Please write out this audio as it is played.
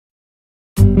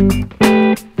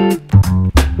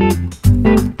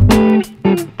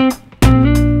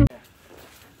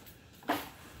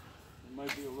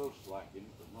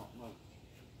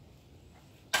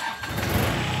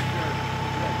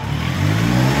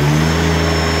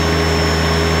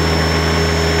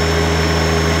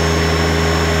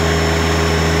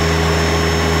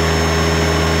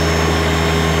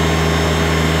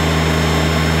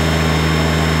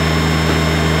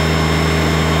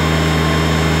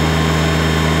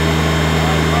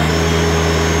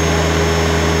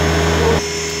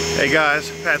Hey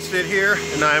guys, Stitt here,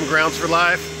 and I am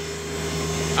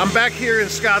Grounds4Life. I'm back here in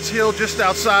Scotts Hill, just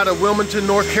outside of Wilmington,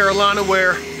 North Carolina,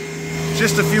 where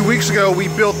just a few weeks ago we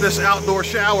built this outdoor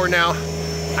shower. Now,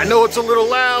 I know it's a little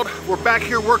loud. We're back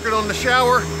here working on the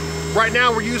shower. Right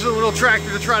now we're using a little tractor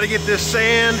to try to get this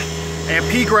sand and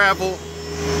pea gravel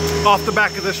off the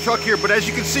back of this truck here. But as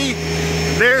you can see,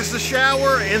 there's the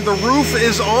shower and the roof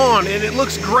is on, and it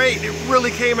looks great. It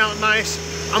really came out nice.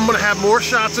 I'm gonna have more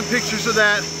shots and pictures of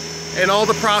that and all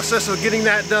the process of getting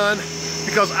that done,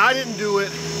 because I didn't do it.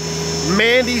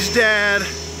 Mandy's dad,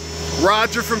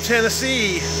 Roger from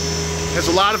Tennessee, has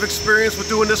a lot of experience with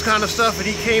doing this kind of stuff, and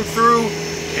he came through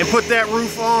and put that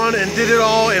roof on and did it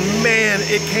all, and man,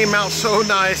 it came out so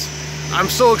nice. I'm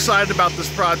so excited about this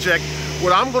project.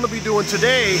 What I'm going to be doing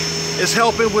today is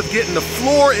helping with getting the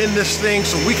floor in this thing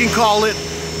so we can call it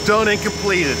done and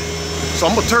completed. So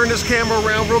I'm going to turn this camera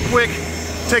around real quick,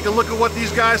 take a look at what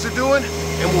these guys are doing,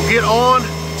 and we'll get on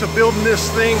to building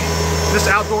this thing, this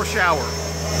outdoor shower.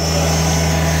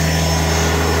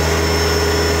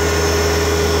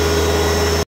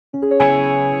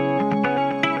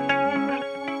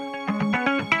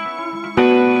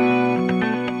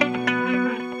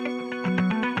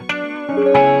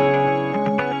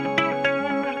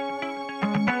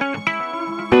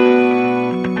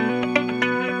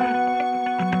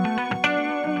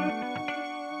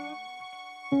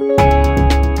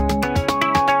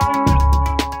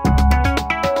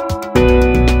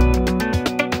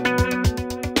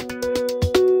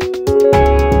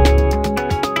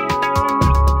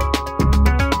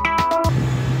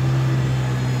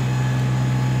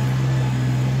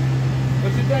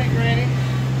 What you think, Granny?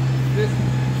 This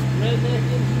redneck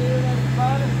engineer that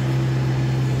provided?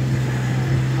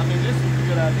 I mean, this was a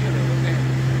good idea, though, wasn't it?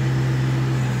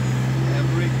 Have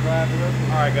Rick drive it up.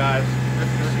 All right, guys. As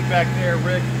you can see back there,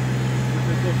 Rick, with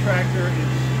this little tractor,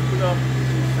 is put up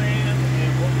some sand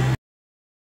and what we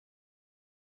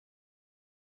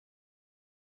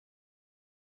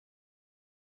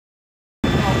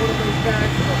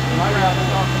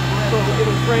so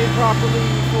it'll drain properly,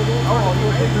 so we'll do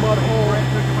a big mud hole and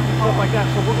stuff like that.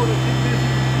 So we're going to get busy,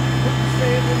 put the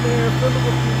sand in there, fill it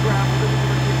with pea gravel, then we're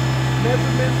going to get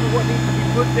measurements of what needs to be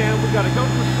put down. We got to go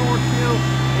to the store still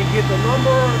and get the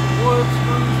lumber, the wood,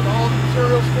 screws, and all the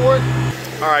materials for it.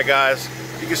 All right, guys,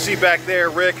 you can see back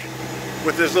there, Rick,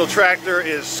 with this little tractor,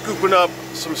 is scooping up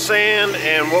some sand,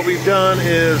 and what we've done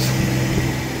is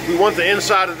we want the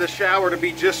inside of the shower to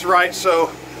be just right. So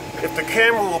if the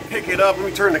camera will pick it up, let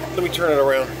me turn it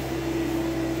around.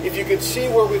 If you can see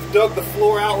where we've dug the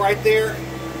floor out right there,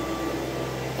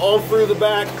 on through the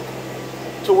back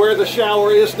to where the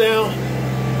shower is now.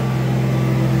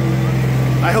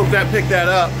 I hope that picked that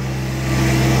up.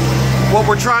 What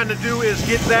we're trying to do is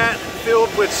get that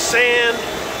filled with sand,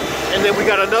 and then we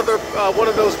got another one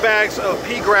of those bags of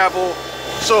pea gravel,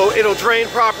 so it'll drain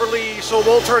properly, so it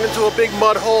won't turn into a big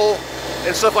mud hole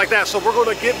and stuff like that. So we're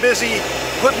going to get busy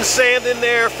putting sand in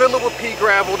there, fill it with pea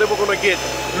gravel, then we're going to get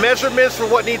measurements for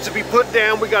what needs to be put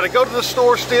down. We got to go to the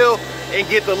store still and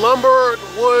get the lumber,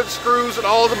 the wood, screws, and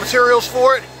all the materials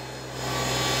for it,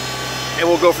 and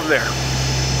we'll go from there.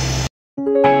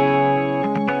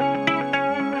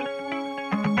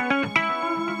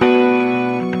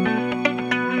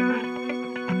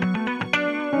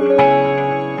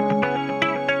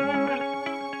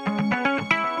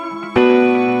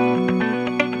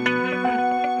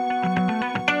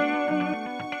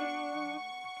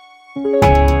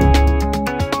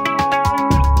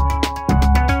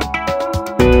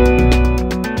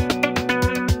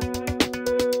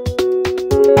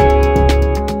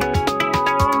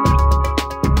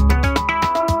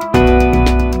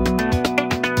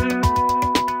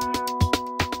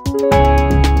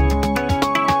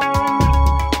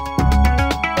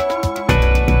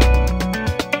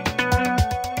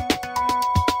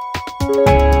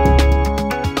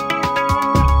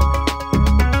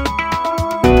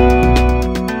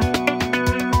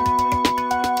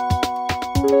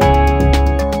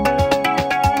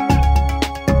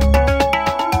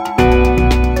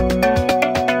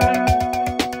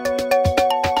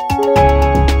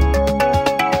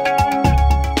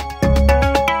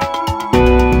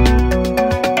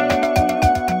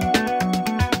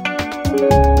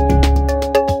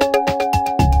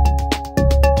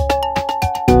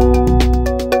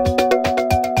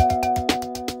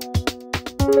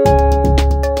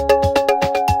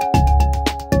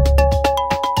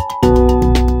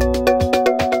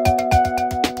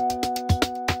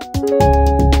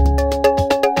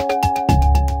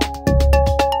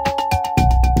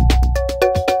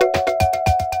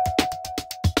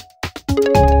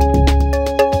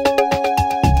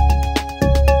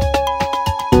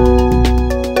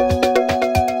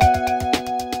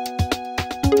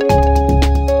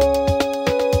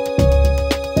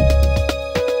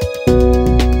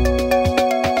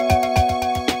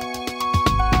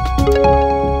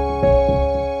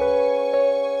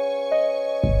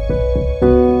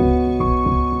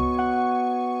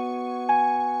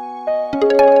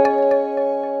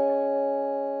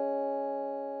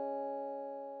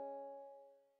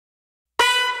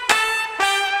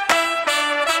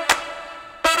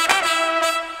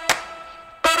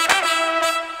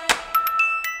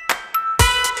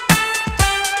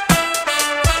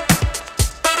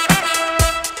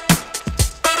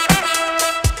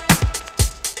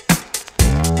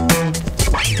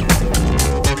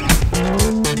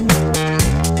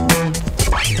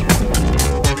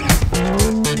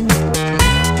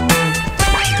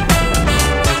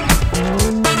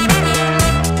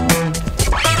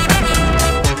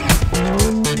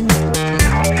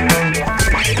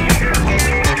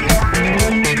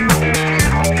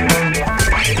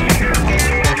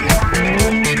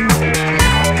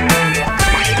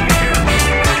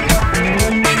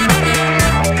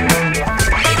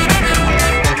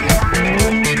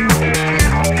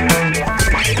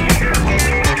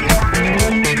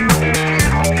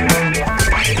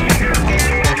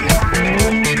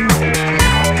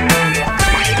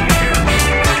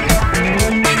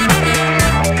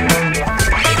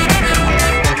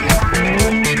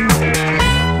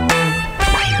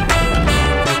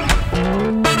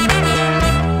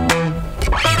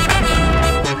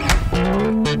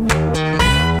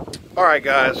 All right,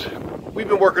 guys, we've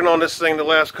been working on this thing the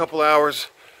last couple hours.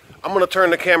 I'm gonna turn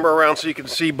the camera around so you can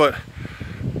see, but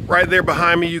right there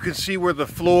behind me, you can see where the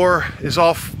floor is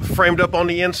all framed up on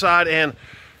the inside, and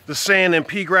the sand and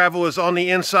pea gravel is on the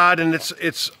inside, and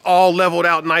it's all leveled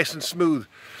out nice and smooth.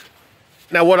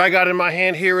 Now, what I got in my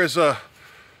hand here is a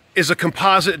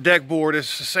composite deck board.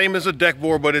 It's the same as a deck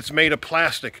board, but it's made of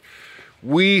plastic.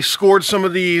 We scored some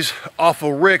of these off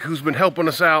of Rick, who's been helping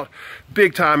us out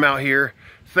big time out here.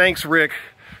 Thanks, Rick.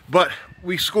 But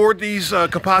we scored these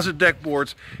composite deck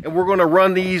boards, and we're gonna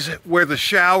run these where the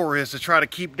shower is to try to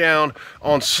keep down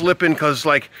on slipping, because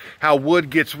like how wood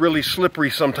gets really slippery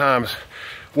sometimes.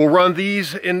 We'll run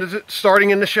these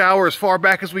starting in the shower as far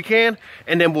back as we can,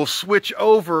 and then we'll switch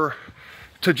over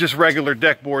to just regular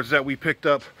deck boards that we picked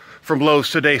up from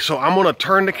Lowe's today. So I'm gonna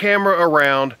turn the camera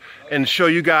around and show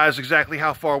you guys exactly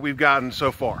how far we've gotten so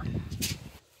far.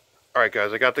 All right,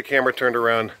 guys, I got the camera turned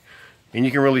around, and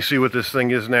you can really see what this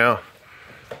thing is now.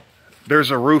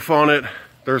 There's a roof on it,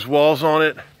 there's walls on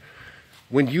it.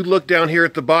 When you look down here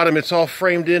at the bottom, it's all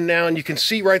framed in now, and you can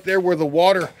see right there where the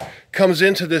water comes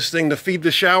into this thing to feed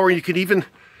the shower. You can even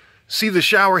see the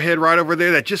shower head right over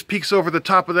there that just peeks over the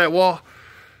top of that wall.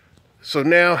 So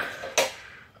now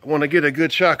I want to get a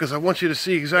good shot, because I want you to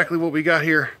see exactly what we got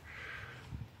here.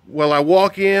 Well, I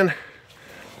walk in,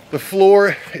 the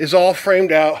floor is all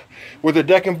framed out where the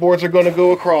decking boards are going to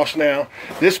go across now.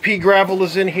 This pea gravel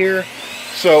is in here.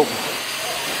 So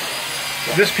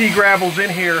this pea gravel's in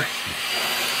here,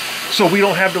 so we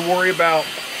don't have to worry about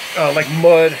like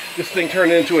mud, this thing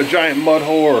turning into a giant mud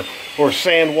hole, or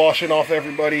sand washing off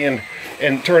everybody and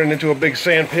turning into a big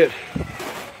sand pit.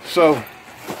 So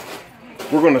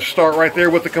we're going to start right there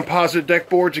with the composite deck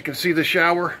boards. You can see the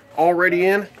shower already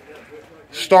in.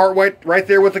 Start right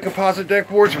there with the composite deck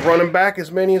boards, run them back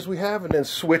as many as we have, and then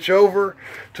switch over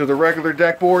to the regular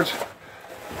deck boards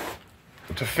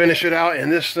to finish it out, and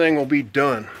this thing will be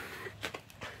done.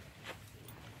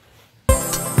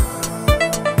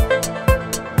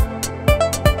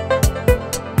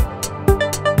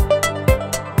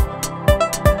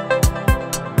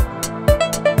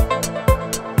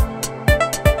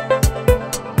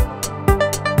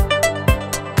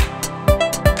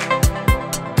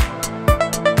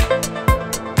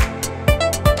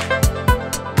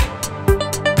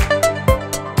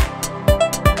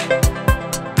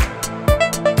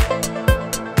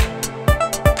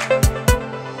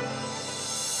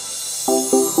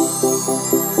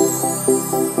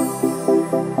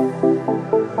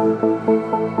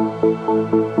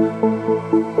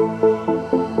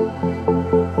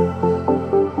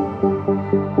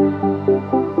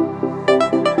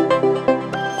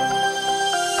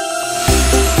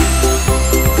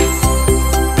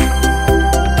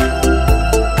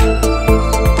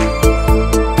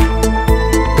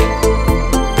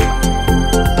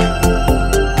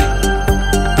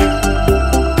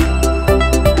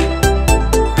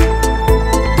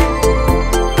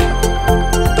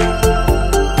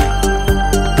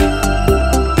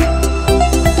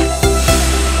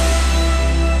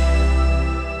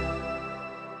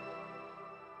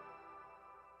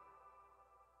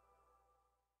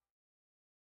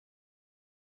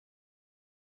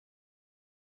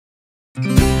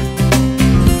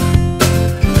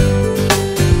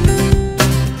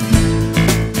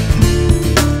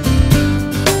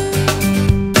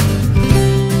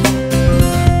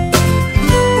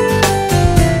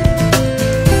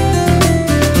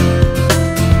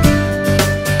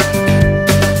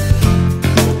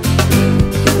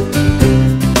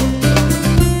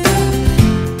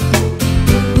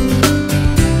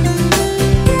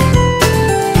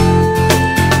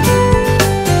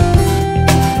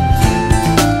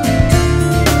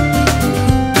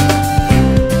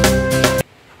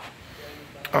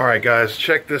 Alright guys,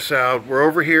 check this out. We're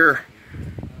over here,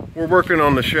 we're working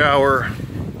on the shower.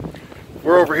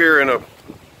 We're over here in a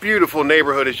beautiful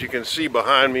neighborhood, as you can see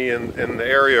behind me and the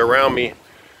area around me.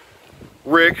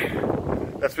 Rick,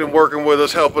 that's been working with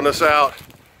us, helping us out,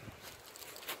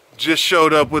 just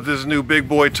showed up with his new big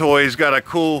boy toy. He's got a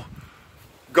cool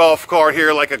golf cart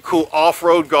here, like a cool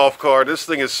off-road golf cart. This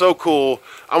thing is so cool.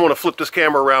 I'm gonna flip this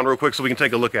camera around real quick so we can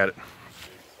take a look at it.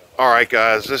 Alright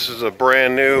guys, this is a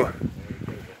brand new,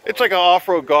 it's like an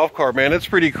off-road golf cart, man. It's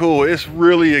pretty cool. It's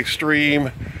really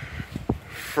extreme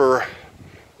for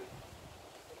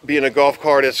being a golf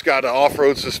cart. It's got an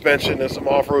off-road suspension and some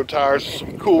off-road tires,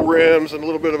 some cool rims, and a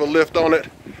little bit of a lift on it.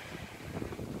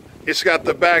 It's got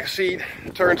the back seat,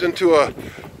 turns into a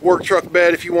work truck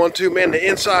bed if you want to. Man, the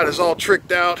inside is all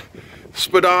tricked out,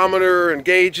 speedometer and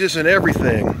gauges and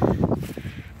everything.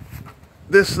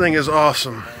 This thing is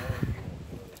awesome.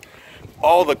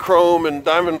 all the chrome and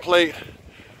diamond plate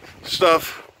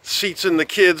stuff, seats in the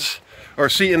kids, or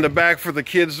seat in the back for the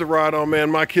kids to ride on.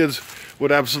 Man, my kids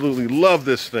would absolutely love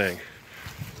this thing.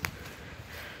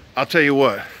 I'll tell you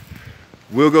what,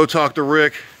 we'll go talk to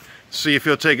Rick, see if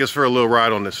he'll take us for a little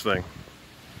ride on this thing.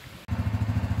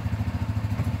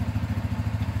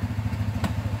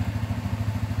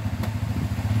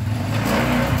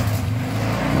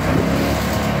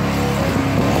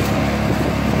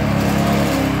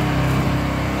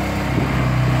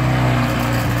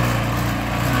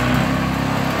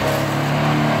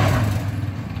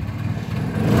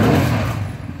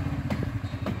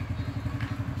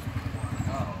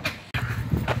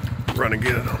 Run and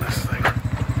get it on this thing.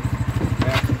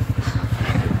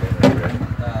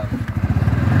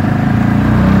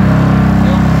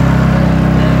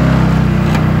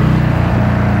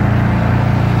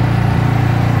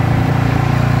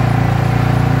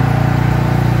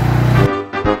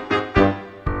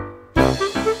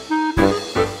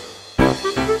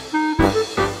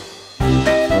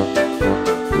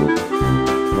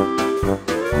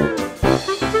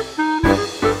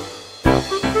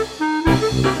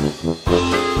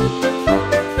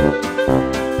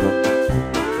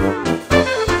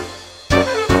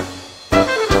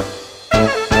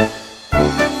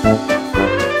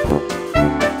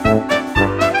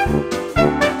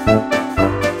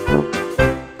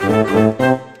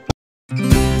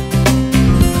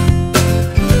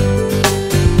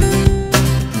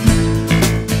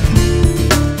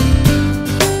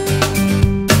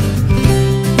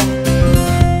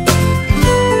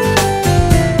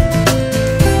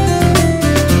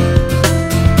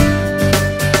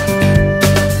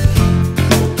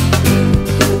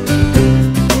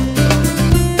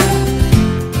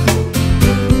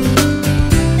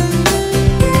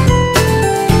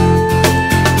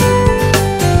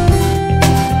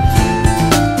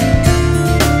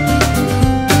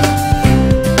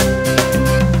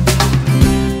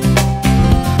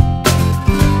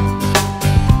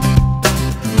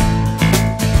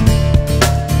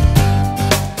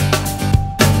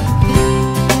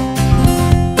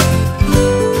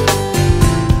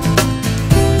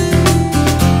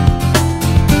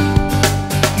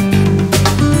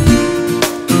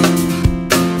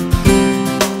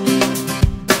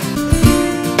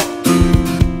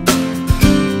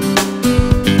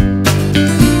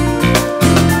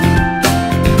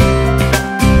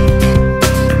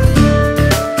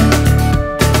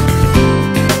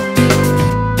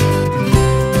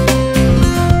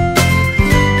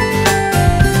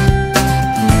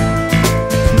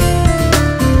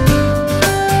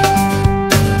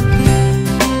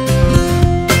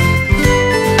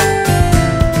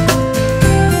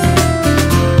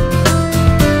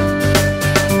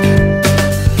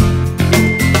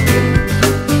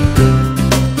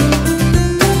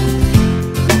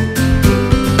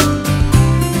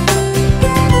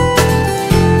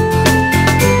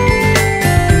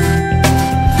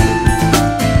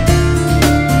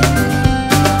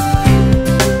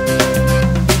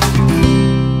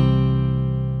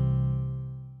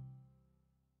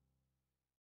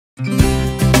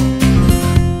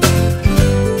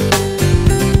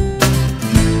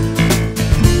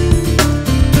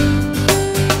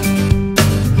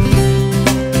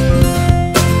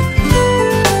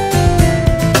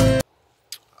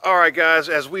 Alright guys,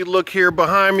 as we look here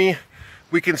behind me,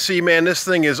 we can see, man, this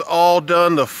thing is all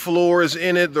done. The floor is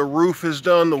in it, the roof is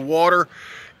done, the water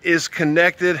is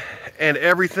connected and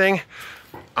everything.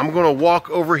 I'm gonna walk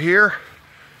over here.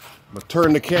 I'm gonna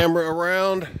turn the camera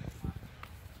around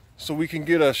so we can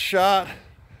get a shot.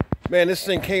 Man, this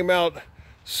thing came out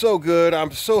so good.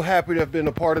 I'm so happy to have been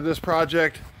a part of this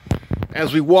project.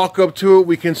 As we walk up to it,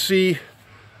 we can see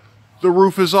the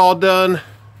roof is all done.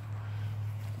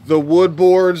 The wood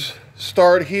boards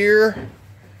start here,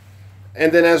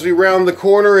 and then as we round the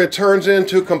corner, it turns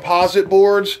into composite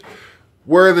boards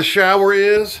where the shower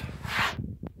is.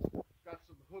 Got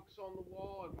some hooks on the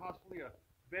wall and possibly a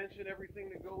bench and everything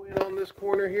to go in on this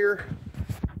corner here.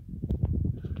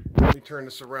 Let me turn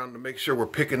this around to make sure we're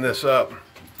picking this up.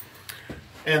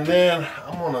 And then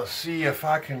I'm gonna see if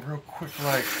I can real quick,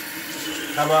 like,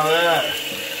 how about that?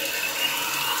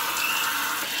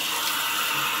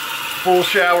 Full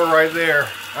shower right there.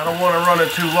 I don't want to run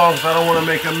it too long because I don't want to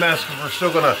make a mess, because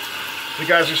the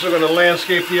guys are still gonna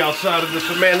landscape the outside of this.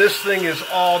 But man, this thing is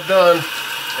all done.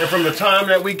 And from the time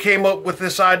that we came up with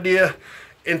this idea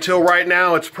until right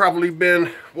now, it's probably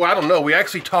been, well, I don't know. We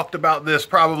actually talked about this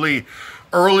probably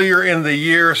earlier in the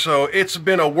year, so it's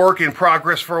been a work in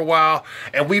progress for a while,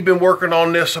 and we've been working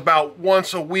on this about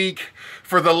once a week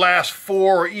for the last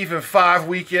 4 or even 5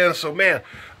 weekends. So man,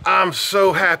 I'm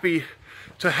so happy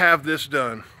to have this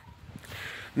done.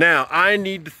 Now, I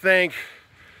need to thank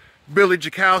Billy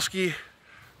Jakowski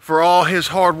for all his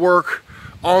hard work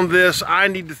on this. I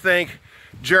need to thank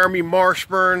Jeremy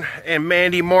Marshburn and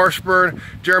Mandy Marshburn.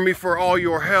 Jeremy, for all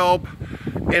your help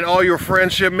and all your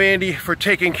friendship. Mandy, for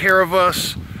taking care of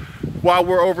us while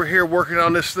we're over here working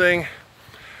on this thing.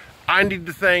 I need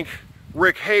to thank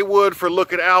Rick Haywood for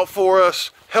looking out for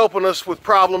us, helping us with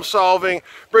problem solving,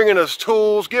 bringing us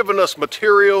tools, giving us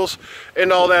materials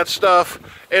and all that stuff.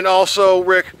 And also,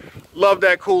 Rick, love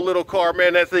that cool little car,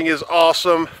 man. That thing is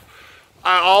awesome.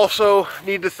 I also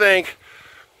need to thank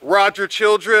Roger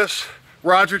Childress.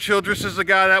 Roger Childress is the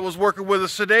guy that was working with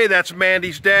us today. That's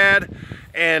Mandy's dad.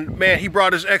 And man, he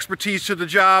brought his expertise to the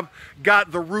job,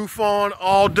 got the roof on,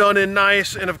 all done and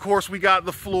nice. And of course, we got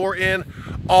the floor in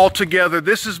all together.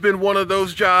 This has been one of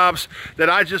those jobs that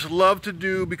I just love to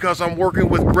do because I'm working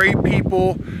with great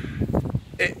people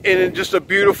in just a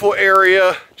beautiful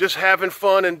area, just having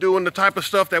fun and doing the type of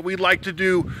stuff that we like to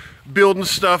do, building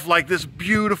stuff like this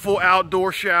beautiful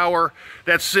outdoor shower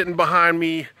that's sitting behind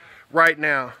me right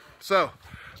now. So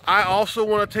I also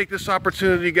want to take this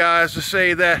opportunity, guys, to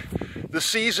say that the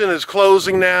season is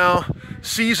closing now.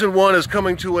 Season 1 is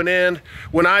coming to an end.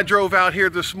 When I drove out here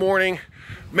this morning,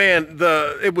 man,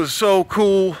 it was so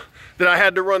cool that I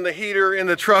had to run the heater in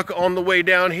the truck on the way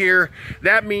down here.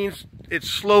 That means it's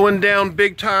slowing down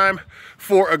big time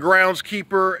for a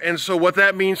groundskeeper. And so what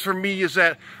that means for me is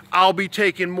that I'll be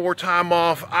taking more time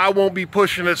off. I won't be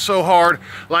pushing it so hard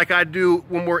like I do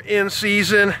when we're in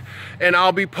season, and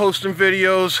I'll be posting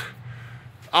videos.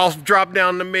 I'll drop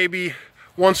down to maybe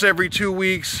once every 2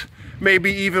 weeks,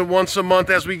 maybe even once a month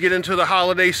as we get into the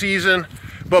holiday season.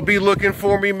 But be looking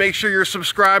for me. Make sure you're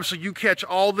subscribed so you catch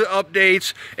all the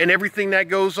updates and everything that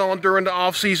goes on during the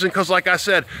off season. Because like I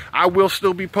said, I will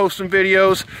still be posting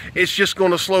videos. It's just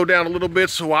going to slow down a little bit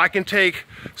so I can take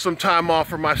some time off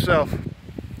for myself.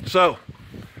 So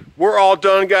we're all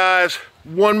done, guys.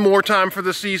 One more time for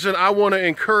the season, I want to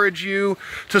encourage you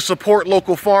to support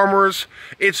local farmers.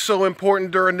 It's so important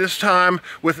during this time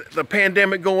with the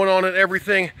pandemic going on and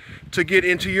everything to get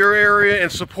into your area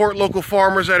and support local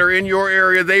farmers that are in your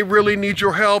area. They really need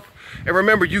your help. And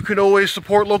remember, you can always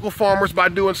support local farmers by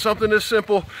doing something as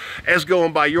simple as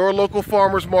going by your local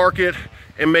farmers market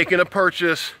and making a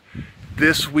purchase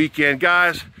this weekend.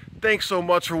 Guys, thanks so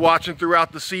much for watching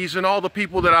throughout the season. All the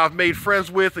people that I've made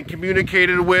friends with and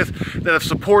communicated with that have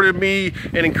supported me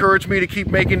and encouraged me to keep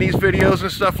making these videos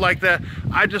and stuff like that.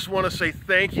 I just want to say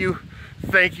thank you.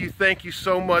 Thank you. Thank you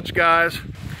so much, guys.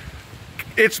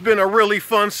 It's been a really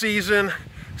fun season.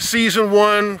 Season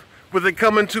 1 with it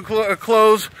coming to a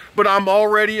close, but I'm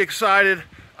already excited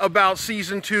about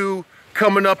season 2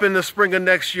 coming up in the spring of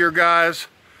next year, guys.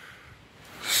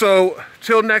 So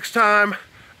till next time,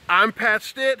 I'm Pat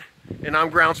Stitt, and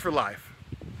I'm Grounds4Life.